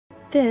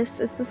This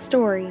is the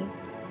story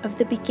of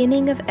the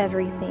beginning of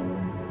everything,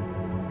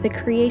 the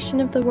creation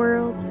of the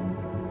world,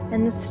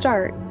 and the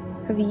start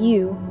of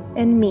you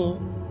and me.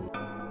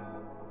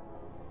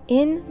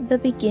 In the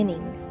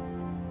beginning,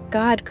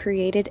 God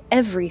created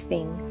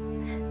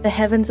everything, the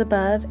heavens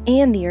above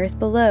and the earth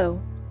below.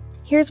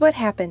 Here's what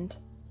happened.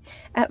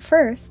 At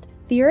first,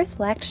 the earth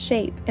lacked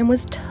shape and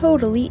was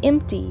totally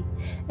empty,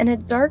 and a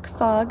dark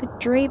fog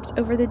draped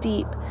over the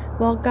deep,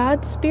 while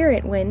God's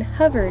spirit wind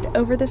hovered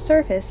over the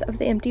surface of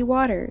the empty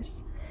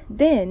waters.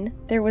 Then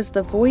there was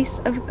the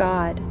voice of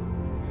God.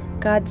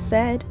 God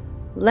said,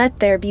 "Let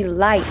there be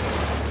light."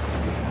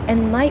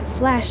 And light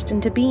flashed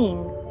into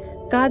being.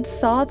 God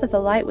saw that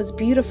the light was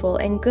beautiful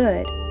and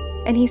good,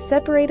 and he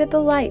separated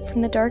the light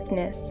from the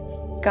darkness.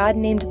 God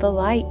named the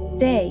light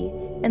day,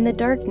 and the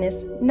darkness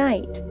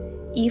night.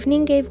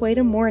 Evening gave way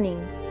to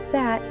morning.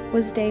 That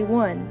was day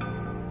one.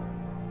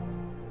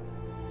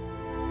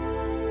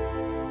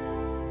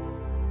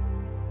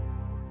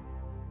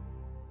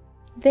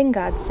 Then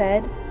God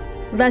said,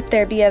 "Let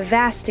there be a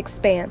vast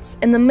expanse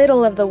in the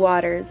middle of the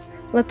waters.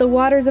 Let the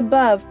waters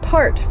above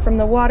part from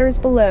the waters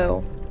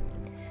below."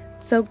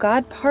 So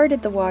God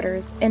parted the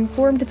waters and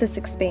formed this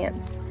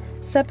expanse,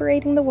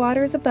 separating the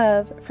waters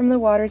above from the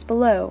waters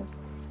below.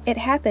 It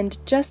happened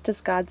just as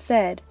God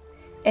said.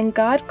 And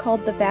God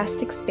called the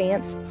vast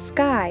expanse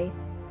sky.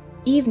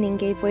 Evening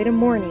gave way to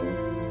morning.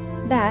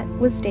 That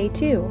was day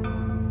two.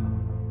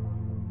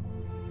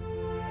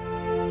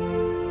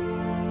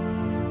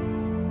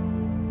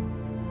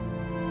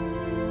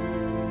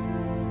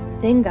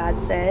 Then God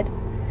said,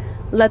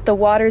 "Let the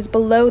waters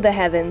below the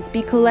heavens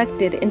be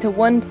collected into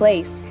one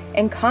place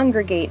and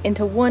congregate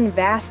into one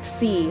vast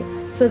sea,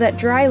 so that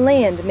dry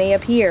land may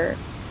appear."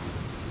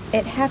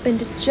 It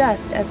happened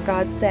just as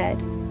God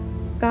said.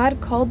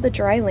 God called the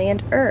dry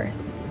land earth,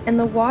 and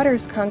the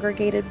waters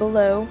congregated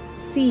below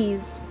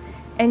seas.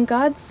 And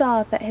God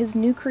saw that his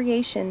new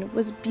creation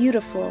was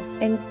beautiful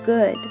and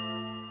good.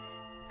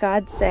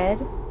 God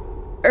said,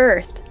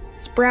 "Earth,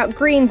 sprout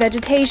green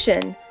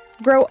vegetation,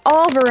 grow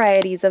all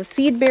varieties of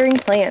seed-bearing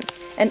plants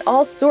and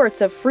all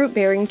sorts of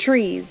fruit-bearing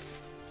trees."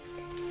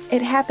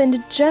 It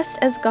happened just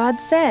as God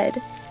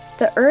said.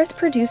 The earth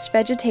produced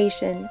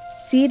vegetation,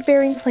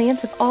 seed-bearing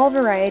plants of all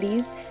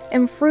varieties,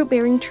 and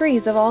fruit-bearing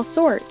trees of all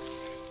sorts.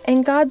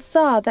 And God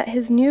saw that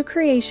his new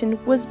creation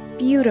was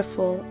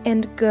beautiful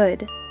and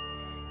good.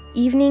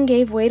 Evening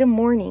gave way to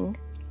morning.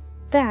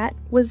 That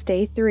was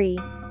day three.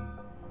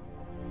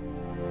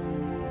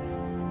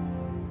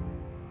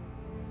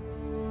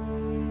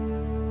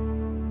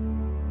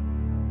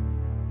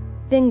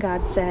 Then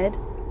God said,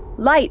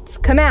 "Lights,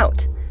 come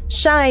out!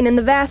 Shine in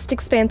the vast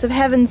expanse of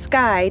heaven's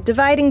sky,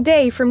 dividing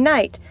day from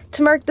night,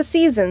 to mark the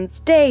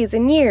seasons, days,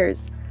 and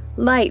years.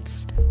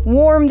 Lights,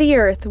 warm the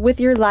earth with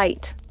your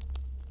light."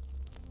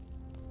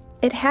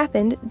 It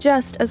happened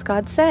just as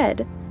God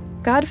said.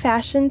 God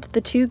fashioned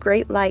the two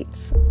great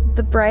lights,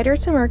 the brighter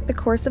to mark the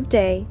course of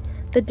day,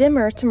 the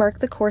dimmer to mark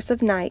the course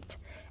of night,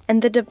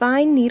 and the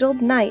divine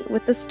needled night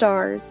with the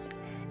stars.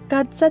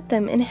 God set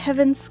them in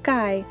heaven's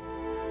sky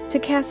to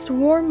cast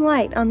warm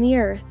light on the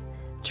earth,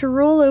 to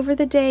rule over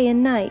the day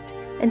and night,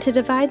 and to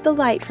divide the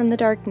light from the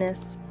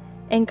darkness.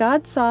 And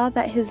God saw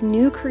that his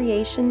new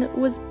creation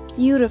was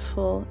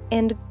beautiful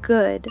and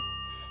good.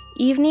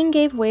 Evening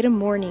gave way to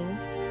morning.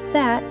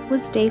 That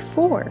was day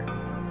four.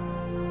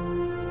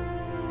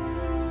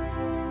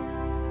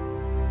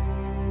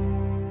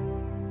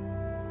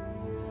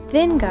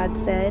 Then God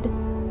said,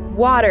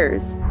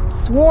 "Waters,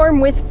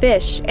 swarm with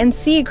fish and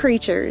sea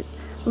creatures.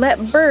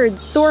 Let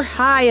birds soar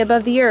high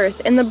above the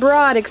earth in the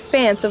broad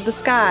expanse of the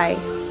sky."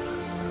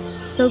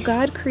 So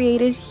God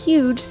created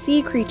huge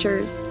sea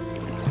creatures,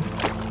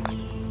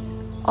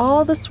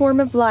 all the swarm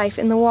of life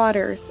in the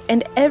waters,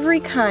 and every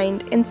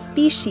kind and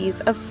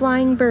species of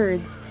flying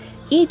birds,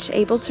 each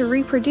able to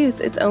reproduce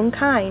its own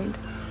kind.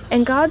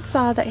 And God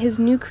saw that his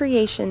new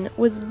creation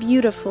was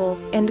beautiful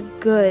and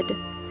good.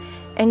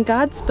 And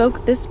God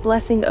spoke this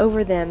blessing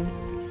over them: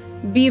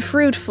 "Be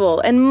fruitful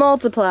and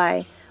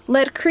multiply.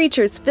 Let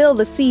creatures fill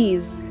the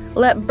seas.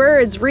 Let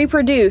birds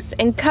reproduce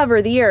and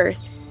cover the earth."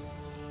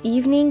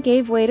 Evening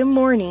gave way to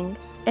morning,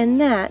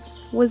 and that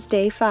was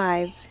day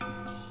five.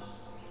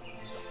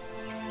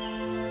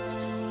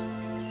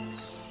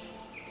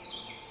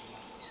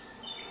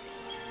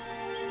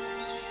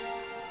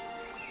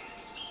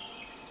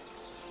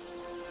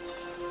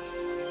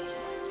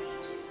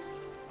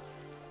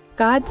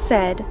 God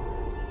said,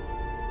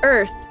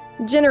 "Earth,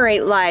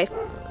 generate life,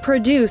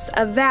 produce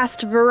a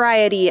vast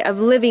variety of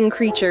living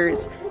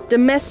creatures,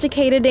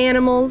 domesticated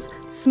animals,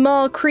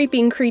 small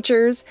creeping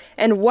creatures,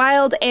 and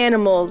wild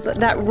animals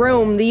that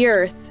roam the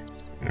earth."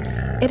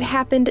 It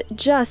happened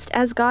just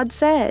as God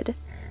said.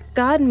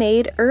 God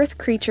made earth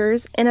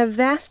creatures in a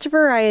vast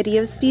variety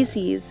of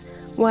species,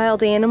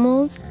 wild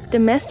animals,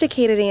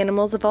 domesticated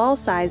animals of all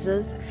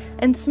sizes,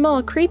 and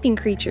small creeping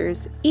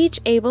creatures,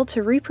 each able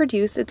to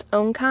reproduce its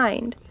own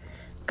kind.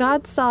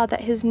 God saw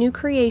that his new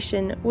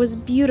creation was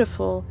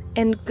beautiful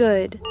and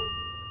good.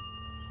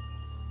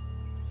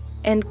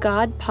 And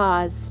God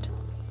paused.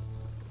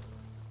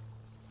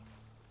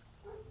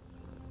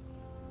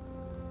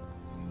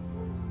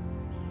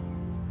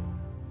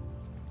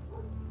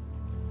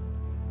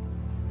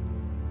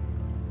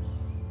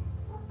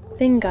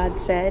 Then God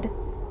said,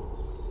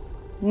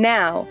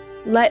 "Now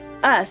let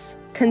us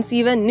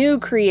conceive a new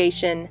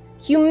creation,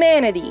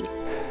 humanity,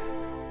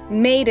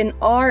 made in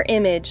our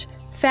image,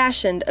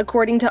 fashioned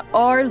according to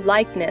our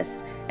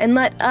likeness, and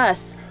let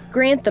us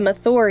grant them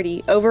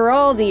authority over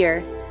all the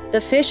earth,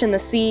 the fish in the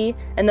sea,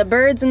 and the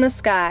birds in the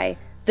sky,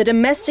 the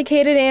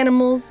domesticated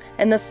animals,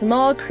 and the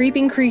small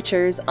creeping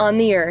creatures on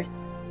the earth."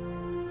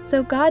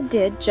 So God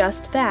did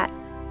just that.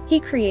 He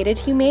created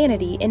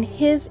humanity in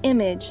His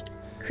image,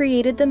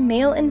 created them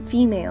male and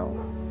female.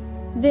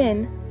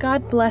 Then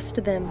God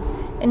blessed them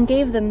and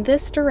gave them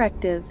this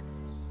directive: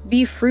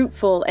 "Be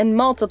fruitful and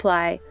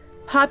multiply,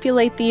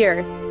 populate the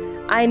earth.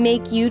 I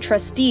make you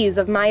trustees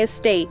of my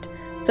estate,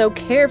 so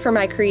care for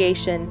my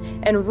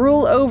creation and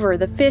rule over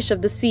the fish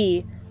of the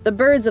sea, the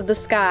birds of the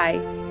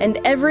sky, and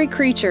every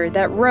creature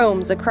that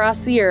roams across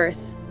the earth."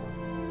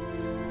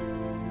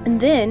 And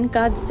then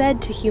God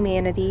said to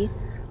humanity,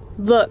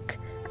 "Look,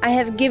 I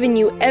have given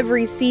you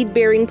every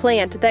seed-bearing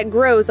plant that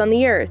grows on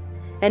the earth,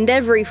 and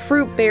every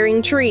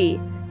fruit-bearing tree.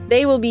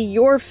 They will be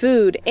your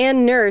food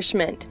and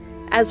nourishment.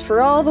 As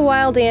for all the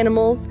wild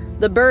animals,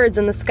 the birds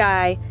in the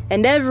sky,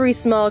 and every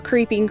small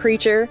creeping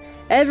creature,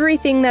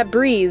 everything that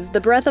breathes the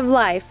breath of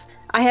life,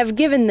 I have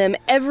given them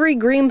every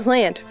green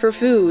plant for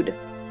food."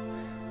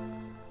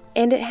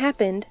 And it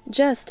happened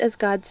just as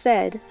God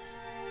said.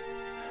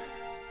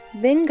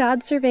 Then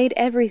God surveyed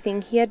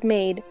everything He had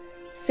made,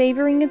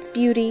 savoring its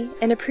beauty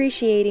and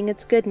appreciating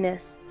its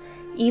goodness.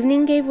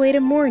 Evening gave way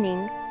to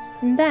morning,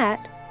 and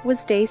that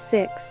was day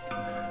 6.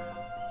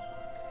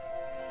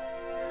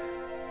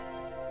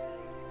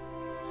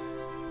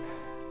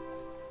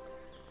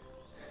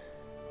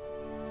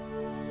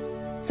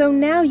 So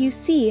now you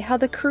see how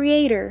the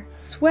Creator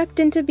swept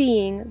into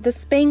being the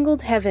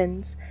spangled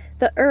heavens,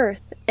 the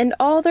earth, and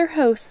all their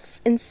hosts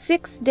in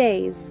 6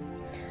 days.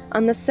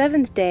 On the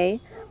 7th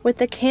day, with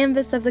the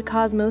canvas of the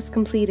cosmos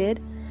completed,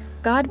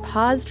 God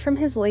paused from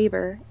His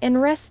labor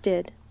and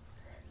rested.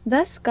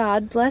 Thus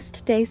God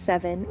blessed day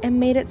 7 and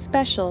made it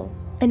special,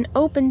 an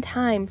open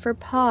time for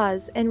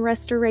pause and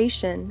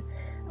restoration,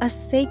 a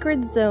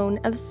sacred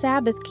zone of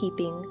Sabbath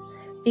keeping,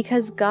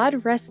 because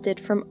God rested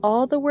from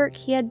all the work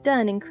He had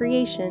done in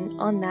creation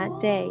on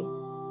that day.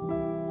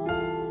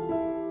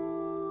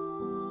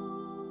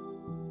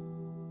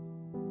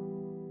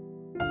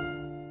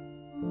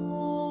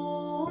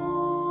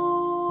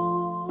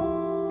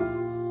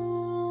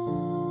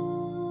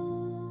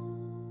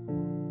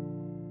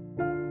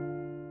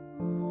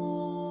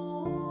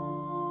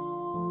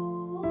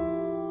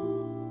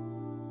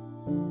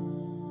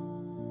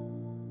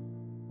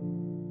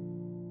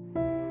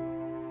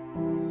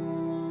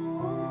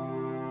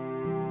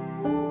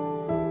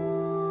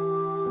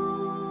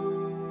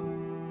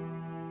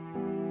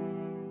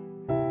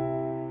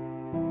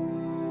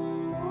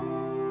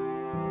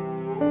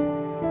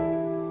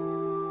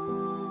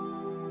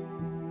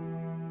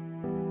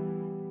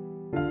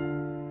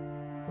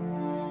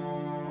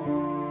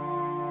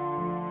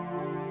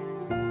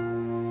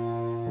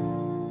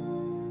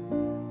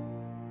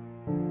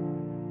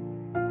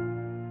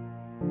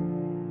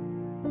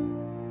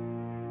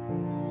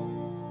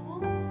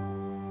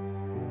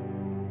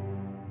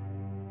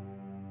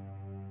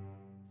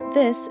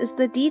 This is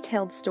the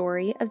detailed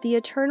story of the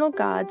eternal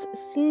God's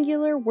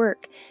singular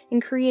work in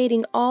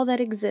creating all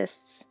that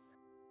exists.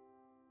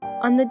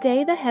 On the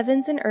day the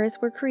heavens and earth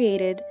were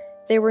created,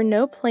 there were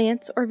no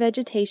plants or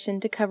vegetation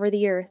to cover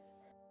the earth.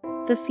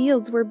 The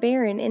fields were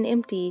barren and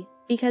empty,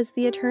 because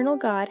the eternal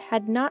God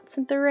had not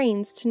sent the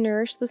rains to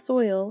nourish the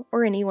soil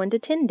or anyone to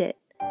tend it.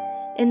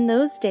 In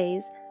those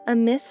days, a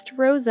mist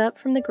rose up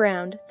from the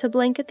ground to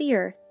blanket the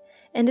earth,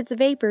 and its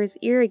vapors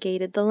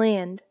irrigated the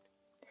land.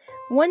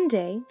 One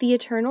day, the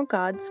eternal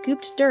God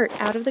scooped dirt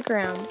out of the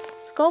ground,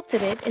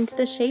 sculpted it into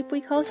the shape we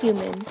call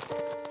human,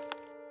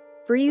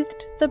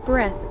 breathed the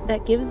breath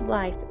that gives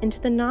life into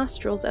the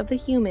nostrils of the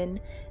human,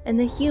 and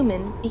the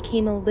human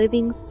became a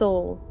living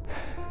soul.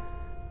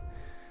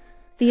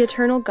 The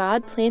eternal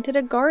God planted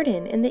a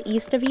garden in the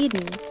east of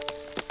Eden,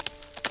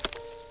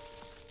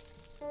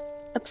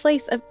 a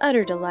place of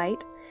utter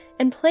delight,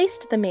 and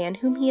placed the man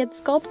whom He had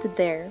sculpted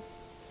there.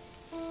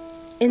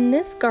 In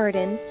this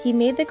garden He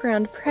made the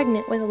ground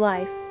pregnant with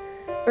life,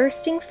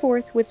 bursting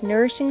forth with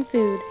nourishing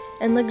food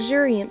and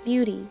luxuriant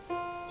beauty.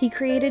 He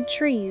created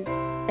trees,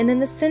 and in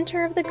the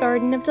center of the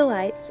garden of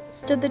delights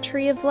stood the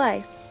tree of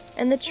life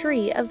and the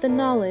tree of the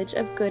knowledge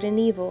of good and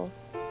evil.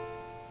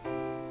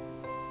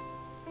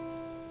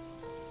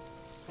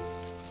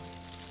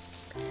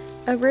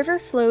 A river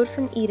flowed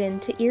from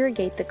Eden to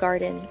irrigate the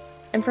garden,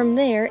 and from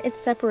there it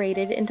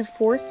separated into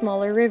 4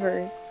 smaller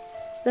rivers.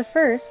 The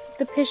first,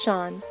 the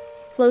Pishon,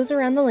 flows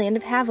around the land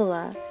of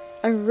Havilah,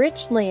 a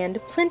rich land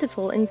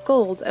plentiful in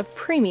gold of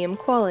premium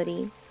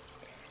quality,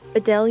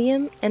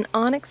 bdellium and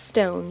onyx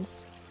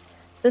stones.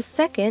 The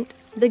second,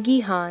 the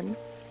Gihon,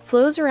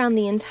 flows around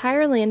the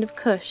entire land of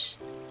Cush.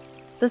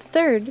 The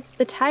third,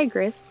 the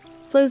Tigris,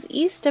 flows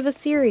east of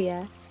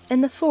Assyria,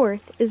 and the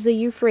fourth is the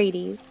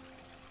Euphrates.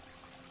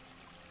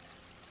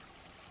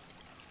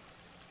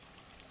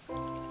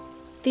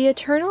 The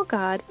eternal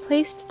God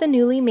placed the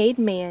newly made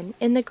man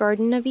in the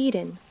Garden of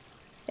Eden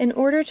in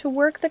order to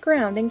work the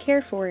ground and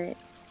care for it.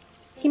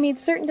 He made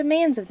certain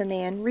demands of the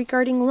man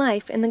regarding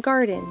life in the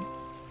garden.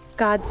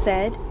 God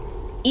said,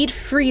 "Eat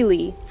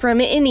freely from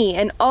any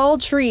and all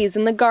trees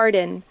in the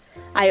garden.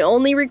 I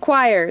only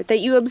require that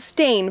you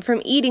abstain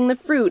from eating the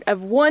fruit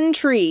of one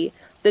tree,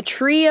 the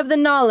tree of the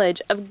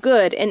knowledge of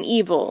good and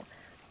evil.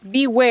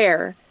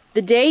 Beware,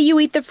 the day you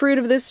eat the fruit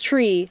of this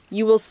tree,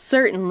 you will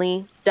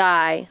certainly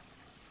die.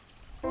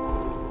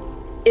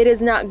 It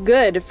is not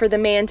good for the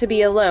man to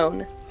be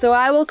alone, so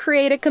I will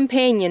create a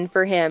companion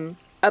for him,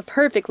 a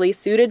perfectly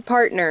suited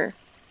partner."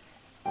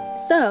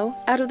 So,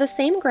 out of the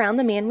same ground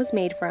the man was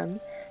made from,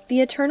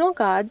 the eternal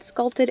God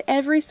sculpted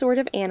every sort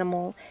of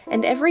animal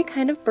and every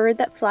kind of bird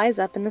that flies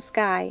up in the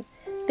sky.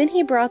 Then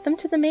he brought them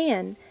to the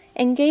man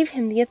and gave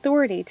him the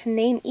authority to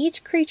name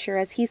each creature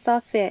as he saw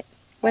fit.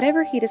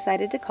 Whatever he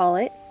decided to call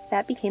it,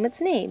 that became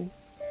its name.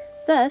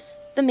 Thus,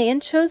 the man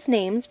chose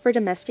names for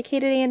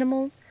domesticated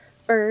animals,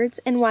 birds,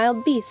 and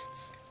wild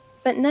beasts,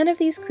 but none of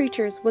these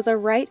creatures was a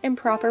right and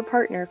proper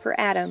partner for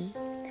Adam.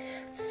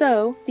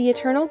 So, the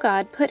eternal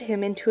God put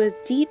him into a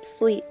deep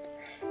sleep,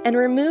 and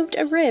removed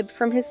a rib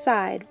from his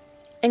side,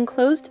 and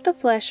closed the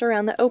flesh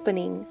around the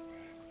opening.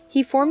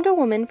 He formed a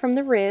woman from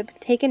the rib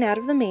taken out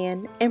of the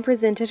man, and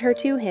presented her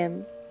to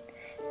him.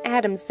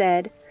 Adam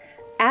said,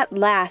 "At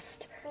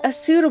last, a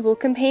suitable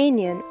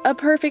companion, a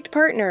perfect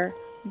partner,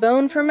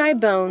 bone from my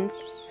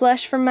bones,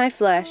 flesh from my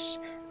flesh.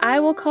 I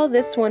will call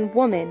this one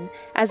woman,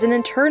 as an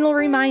eternal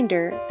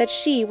reminder that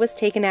she was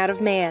taken out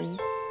of man."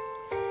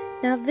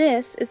 Now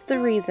this is the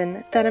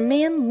reason that a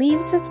man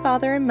leaves his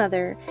father and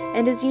mother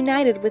and is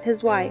united with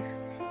his wife,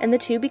 and the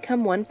two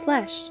become one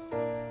flesh.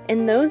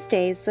 In those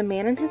days the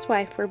man and his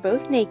wife were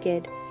both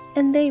naked,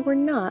 and they were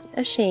not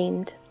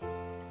ashamed.